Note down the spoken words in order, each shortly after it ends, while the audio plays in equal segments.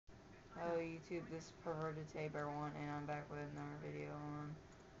YouTube, this is Perverted Tabor 1, and I'm back with another video on,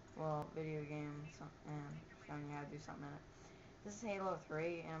 well, video games, and showing you how to do something in it. This is Halo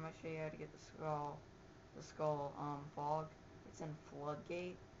 3, and I'm going to show you how to get the skull, fog. It's in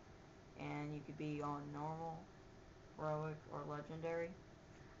Floodgate, and you could be on normal, heroic, or legendary.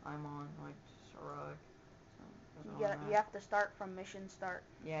 I'm on, like, just heroic. So you have to start from mission start.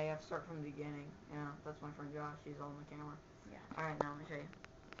 Yeah, you have to start from the beginning. Yeah, that's my friend Josh, he's holding the camera. Yeah. Alright, now let me show you.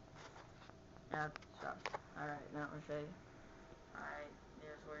 Yeah, stop. Alright, now let me show you. Alright,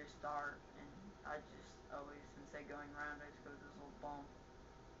 here's where you start, and I just always, instead of going around, I just go to this little bump,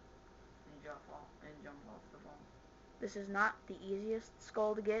 and jump off the bump. This is not the easiest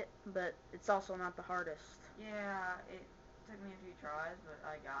skull to get, but it's also not the hardest. Yeah, it took me a few tries, but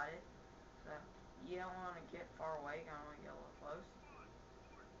I got it. So, you don't want to get far away, you kind of want to get a little close.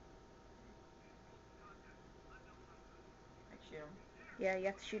 Like, shoot him. Yeah, you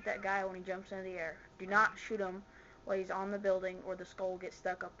have to shoot that guy when he jumps into the air. Do not shoot him while he's on the building, or the skull will get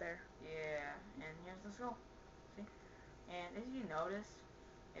stuck up there. Yeah, and here's the skull. See? And if you notice,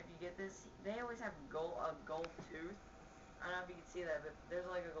 if you get this, they always have a gold tooth. I don't know if you can see that, but there's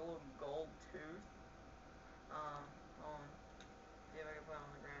like a little gold tooth. Hold on. See if I can put it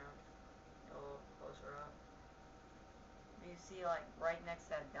on the ground. A little closer up. You see, like, right next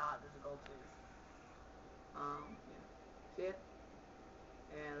to that dot, there's a gold tooth. Yeah. See it?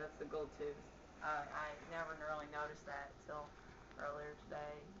 Yeah, that's the gold tooth. I never really noticed that till earlier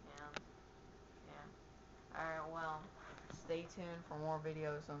today, and yeah. Alright, well, stay tuned for more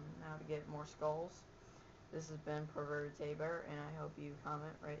videos on how to get more skulls. This has been Perverted Tabor, and I hope you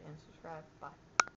comment, rate, and subscribe. Bye.